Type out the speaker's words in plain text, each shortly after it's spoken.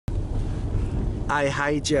I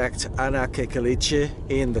hijacked Anna Kekalice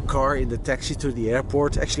in the car, in the taxi to the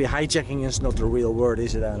airport. Actually, hijacking is not the real word,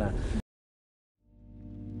 is it, Anna?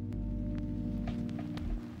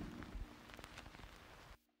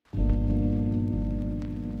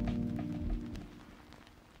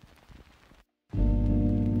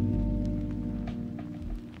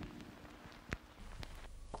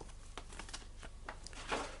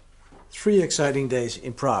 Three exciting days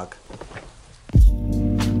in Prague.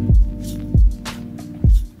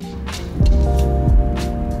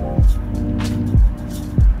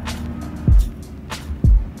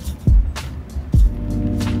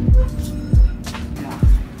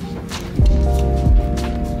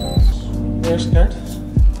 Where's Gert?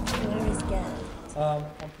 Where is Gert?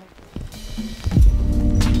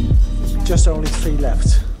 Just only 3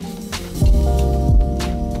 left.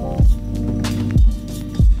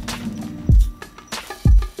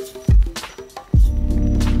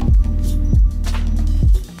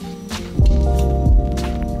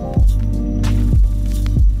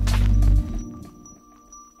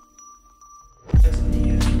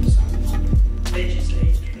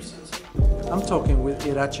 I'm talking with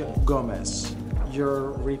Iratxe Gomez.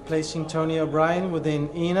 You're replacing Tony O'Brien within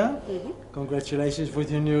EENA. Congratulations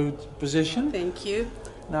with your new position. Thank you.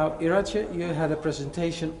 Now, Iratxe, you had a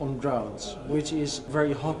presentation on drones, which is a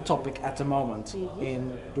very hot topic at the moment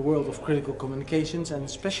in the world of critical communications and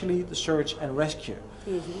especially the search and rescue.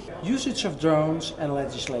 Usage of drones and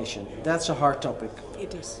legislation, that's a hard topic.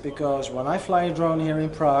 It is. Because when I fly a drone here in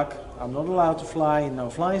Prague, I'm not allowed to fly in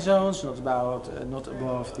no-fly zones, not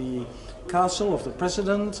above the castle of the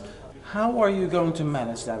president. How are you going to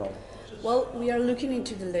manage that all? Well, we are looking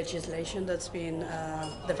into the legislation that's been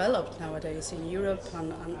developed nowadays in Europe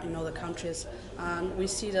and in other countries, and we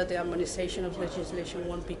see that the harmonization of legislation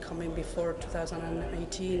won't be coming before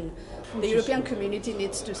 2018. The European community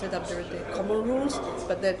needs to set up the common rules,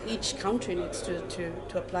 but then each country needs to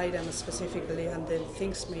apply them specifically, and then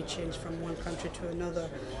things may change from one country to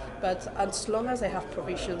another. But as long as I have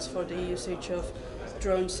provisions for the usage of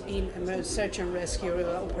drones in search and rescue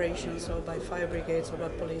operations, or by fire brigades or by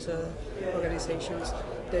police organizations,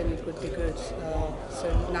 then it would be good.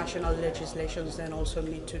 So national legislations then also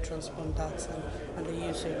need to transpond that, and the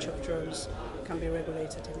usage of drones can be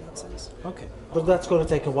regulated in that sense. Okay, but that's going to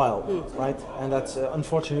take a while, right? And that's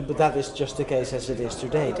unfortunate, but that is just the case as it is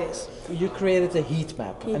today. It is. You created a heat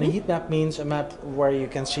map, and a heat map means a map where you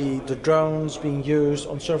can see the drones being used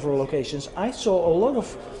on several locations. I saw a lot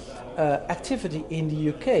of activity in the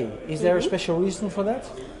UK. Is there a special reason for that?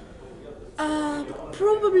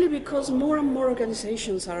 Probably because more and more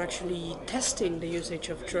organizations are actually testing the usage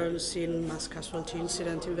of drones in mass casualty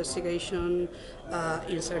incident investigation,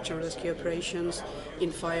 in search and rescue operations,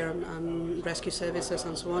 in fire and rescue services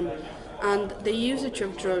and so on. And the usage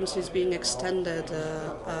of drones is being extended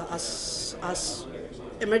as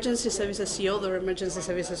emergency services see other emergency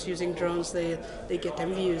services using drones. They get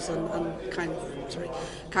envious and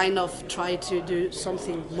kind of try to do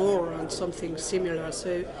something more and something similar.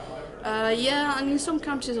 So yeah, and in some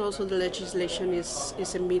countries also the legislation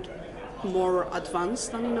is a bit more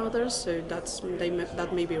advanced than in others, so that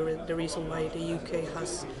may be the reason why the UK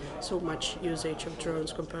has so much usage of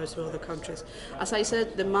drones compared to other countries. As I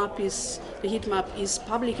said, the heat map is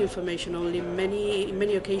public information only. In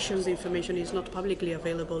many occasions the information is not publicly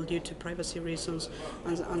available due to privacy reasons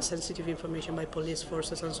and sensitive information by police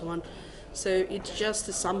forces and so on. So it's just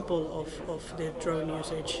a sample of the drone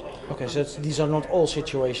usage. Okay, so these are not all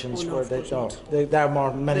situations where they don't. There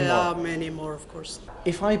are many more. There are many more, of course.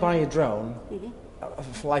 If I buy a drone,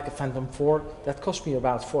 like a Phantom 4, that cost me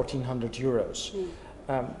about 1,400 euros.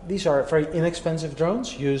 These are very inexpensive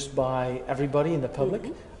drones used by everybody in the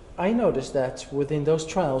public. I noticed that within those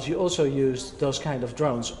trials you also used those kind of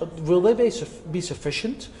drones. Will they be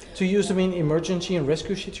sufficient to use them in emergency and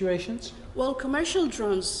rescue situations? Well, commercial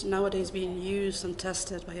drones nowadays being used and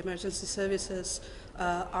tested by emergency services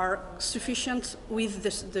are sufficient with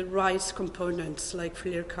the right components like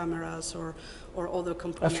FLIR cameras or other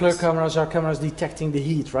components. FLIR cameras are cameras detecting the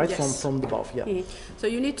heat, right? Yes. From above, yeah. So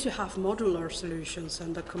you need to have modular solutions,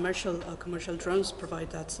 and the commercial drones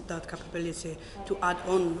provide that capability to add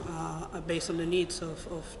on based on the needs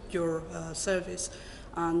of your service.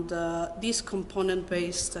 And this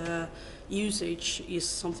component-based usage is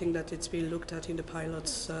something that it's been looked at in the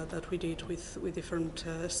pilots that we did with different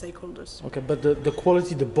stakeholders. Okay, but the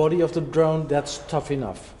quality, the body of the drone, that's tough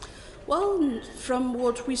enough? Well, from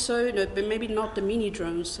what we saw, maybe not the mini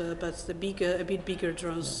drones, but a bit bigger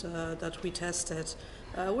drones that we tested,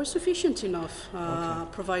 were sufficient enough,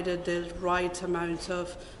 provided the right amount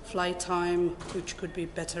of flight time, which could be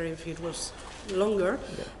better if it was longer,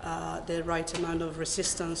 the right amount of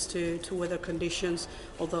resistance to weather conditions,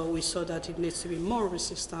 although we saw that it needs to be more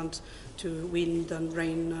resistant to wind and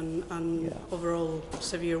rain and overall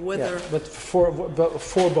severe weather. Yeah, but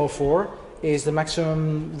 4 is the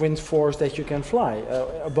maximum wind force that you can fly.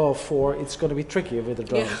 Above 4, it's going to be trickier with the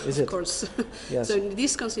drone, is it? Of course. Yes. So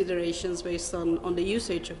these considerations based on the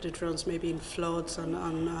usage of the drones, maybe in floods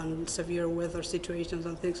and severe weather situations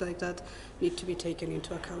and things like that, need to be taken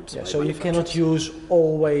into account. Yeah, so you cannot use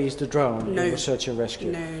always the drone in search and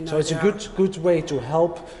rescue. No, so it's a good way to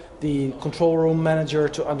help the control room manager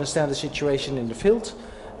to understand the situation in the field.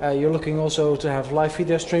 You're looking also to have live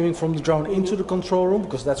video streaming from the drone into the control room,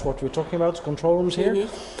 because that's what we're talking about, control rooms here.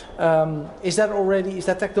 Is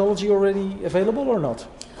that technology already available or not?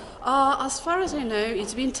 As far as I know,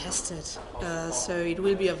 it's been tested, so it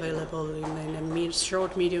will be available in a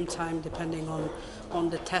short, medium time, depending on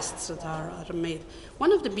the tests that are made.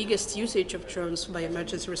 One of the biggest usage of drones by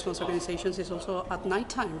emergency response organizations is also at night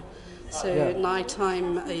time. So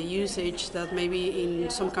nighttime usage that maybe in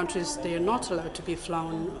some countries they are not allowed to be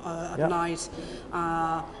flown at night.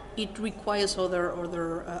 It requires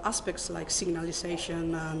other aspects like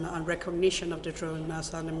signalization and recognition of the drone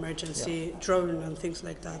as an emergency drone and things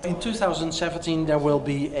like that. In 2017 there will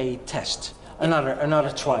be a test.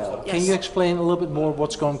 Another trial. Yes. Can you explain a little bit more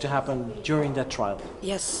what's going to happen during that trial?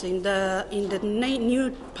 Yes, in the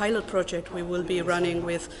new pilot project we will be running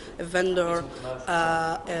with a vendor,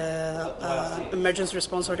 emergency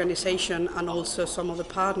response organization, and also some of the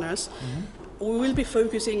partners. We will be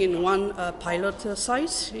focusing in one pilot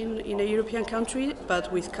site in a European country,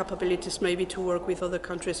 but with capabilities maybe to work with other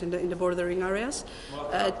countries in the bordering areas,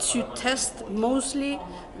 to test mostly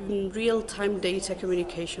real-time data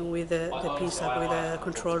communication with the PSAP, with the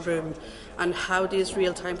control room, and how this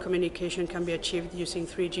real-time communication can be achieved using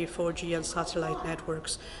 3G, 4G and satellite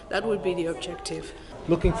networks. That would be the objective.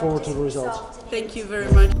 Looking forward to the results. Thank you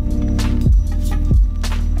very much.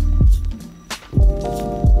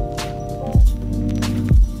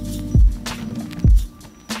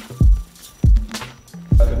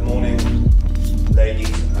 Good morning, ladies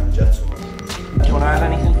and gentlemen. Do you want to add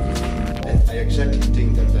anything? I exactly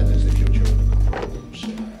think that is the future of the control rooms.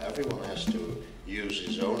 Everyone has to use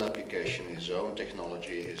his own application, his own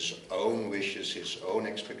technology, his own wishes, his own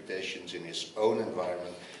expectations in his own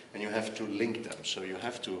environment, and you have to link them. So you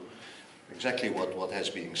have to, exactly what has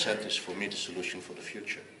been said is for me the solution for the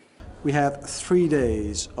future. We had 3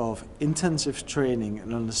 days of intensive training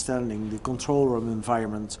and understanding the control room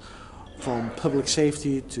environment, from public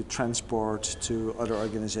safety to transport to other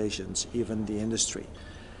organizations, even the industry.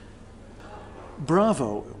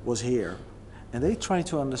 Bravo was here, and they tried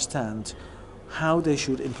to understand how they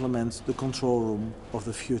should implement the control room of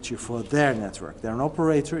the future for their network. They're an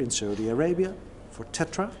operator in Saudi Arabia for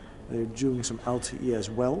Tetra. They're doing some LTE as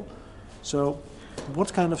well. So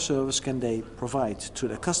what kind of service can they provide to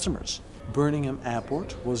their customers? Birmingham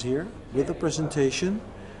Airport was here with a presentation.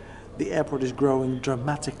 The airport is growing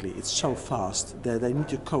dramatically. It's so fast that they need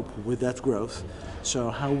to cope with that growth. So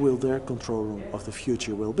how will their control room of the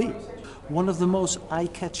future will be? One of the most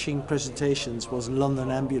eye-catching presentations was London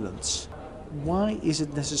Ambulance. Why is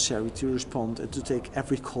it necessary to respond and to take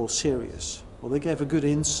every call serious? Well, they gave a good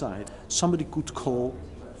insight. Somebody could call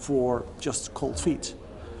for just cold feet.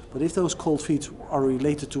 But if those cold feet are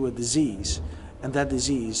related to a disease, and that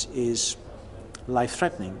disease is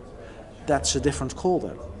life-threatening, that's a different call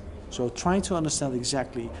then. So trying to understand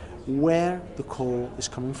exactly where the call is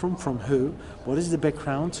coming from who, what is the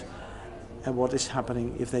background, and what is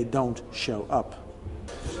happening if they don't show up.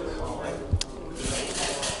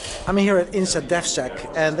 I'm here at INSA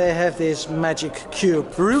DevSec, and they have this magic cube,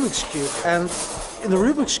 Rubik's Cube, and in the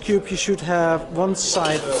Rubik's Cube you should have one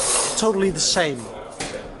side totally the same.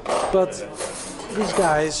 But these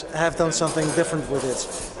guys have done something different with it,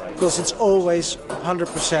 because it's always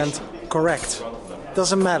 100% correct.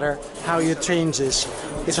 Doesn't matter how you change this,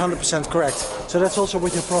 it's 100% correct. So that's also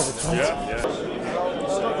with your product, right? Yeah.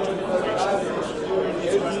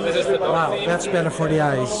 Wow, that's better for the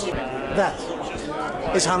eyes. That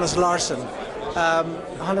is Hannes Larsen.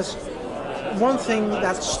 Hannes, one thing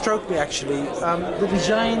that struck me actually, the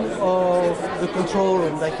design of the control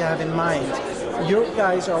room that you have in mind. You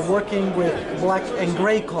guys are working with black and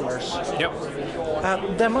gray colors.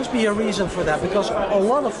 Yep. There must be a reason for that, because a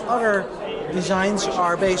lot of other designs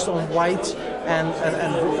are based on white and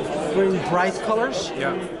really bright colors.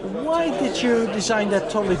 Yeah. Why did you design that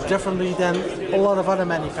totally differently than a lot of other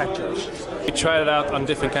manufacturers? We tried it out on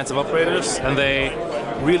different kinds of operators, and they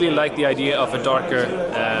really like the idea of a darker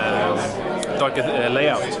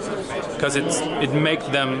layout, because it makes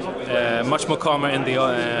them much more calmer in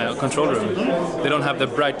the control room. They don't have the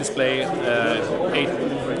bright display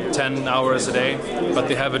 8-10 hours a day, but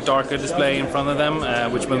they have a darker display in front of them,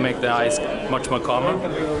 which will make the eyes much more calmer.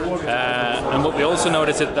 And what we also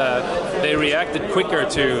noticed is that they reacted quicker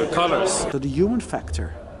to colors. So the human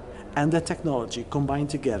factor and the technology combined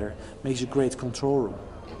together makes a great control room.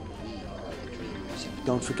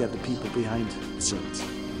 Don't forget the people behind the scenes.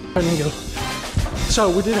 So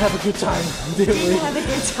we did have a good time, didn't we? We had a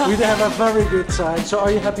good time. We did have a very good time. So are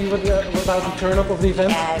you happy with about the turn up of the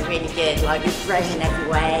event? Yeah, really good. Like, we've grown in every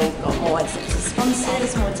way. We've got more accepted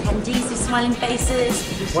sponsors, more attendees with smiling faces.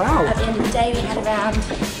 Wow. At the end of the day, we had around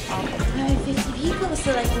 50 people,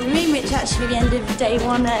 so like in the room, which actually at the end of day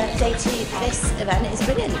 1, day 2 of this event is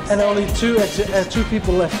brilliant. And so only two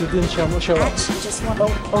people left who didn't show up. actually just one. Oh,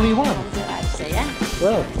 only one? Actually, yeah.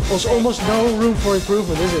 Well, there's almost no room for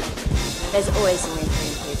improvement, is it? There's always some room for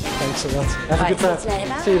improvement. Thanks a lot. Have a Right, good see you later, time.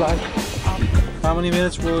 bye. See you, bye. How many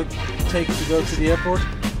minutes will it take to go to the airport?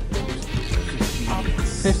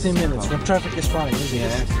 15 minutes, when traffic is fine, isn't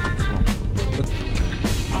it?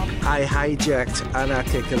 I hijacked Anna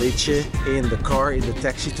Kekalice in the car, in the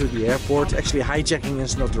taxi to the airport. Actually, hijacking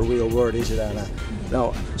is not the real word, is it, Anna?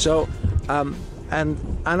 No. So, and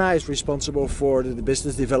Anna is responsible for the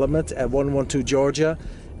business development at 112 Georgia.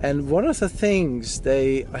 And one of the things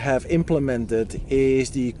they have implemented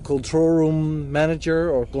is the control room manager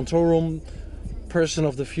or control room person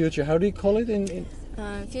of the future. How do you call it in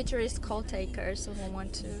Futurist call takers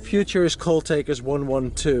 112. Futurist call takers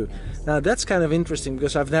 112. Yes. Now that's kind of interesting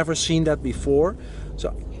because I've never seen that before.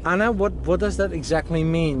 So Anna, what does that exactly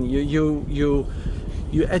mean? You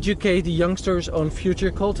educate the youngsters on future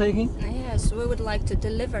call taking? Yes, we would like to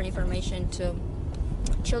deliver information to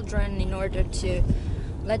children in order to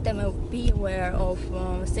let them be aware of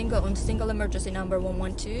single emergency number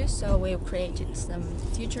 112. So we've created some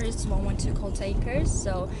Futurist 112 call takers.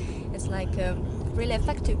 So it's like a really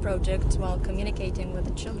effective project while communicating with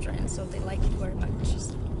the children. So they like it very much.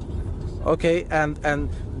 Okay, and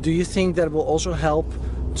do you think that will also help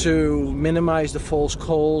to minimize the false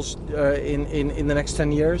calls in the next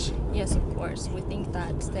 10 years? Yes, of course. We think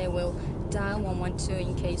that they will dial 112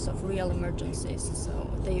 in case of real emergencies. So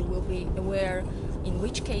they will be aware in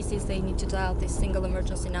which cases they need to dial this single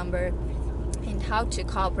emergency number and how to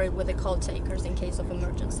cooperate with the call takers in case of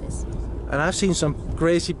emergencies. And I've seen some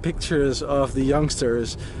crazy pictures of the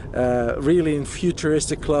youngsters really in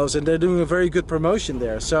futuristic clothes, and they're doing a very good promotion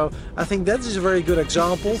there. So I think that is a very good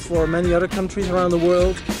example for many other countries around the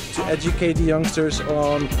world to educate the youngsters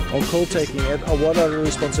on call taking and what are the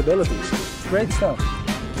responsibilities. Great stuff.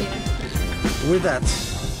 Thank you. With that,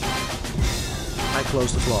 I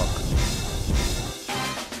close the vlog.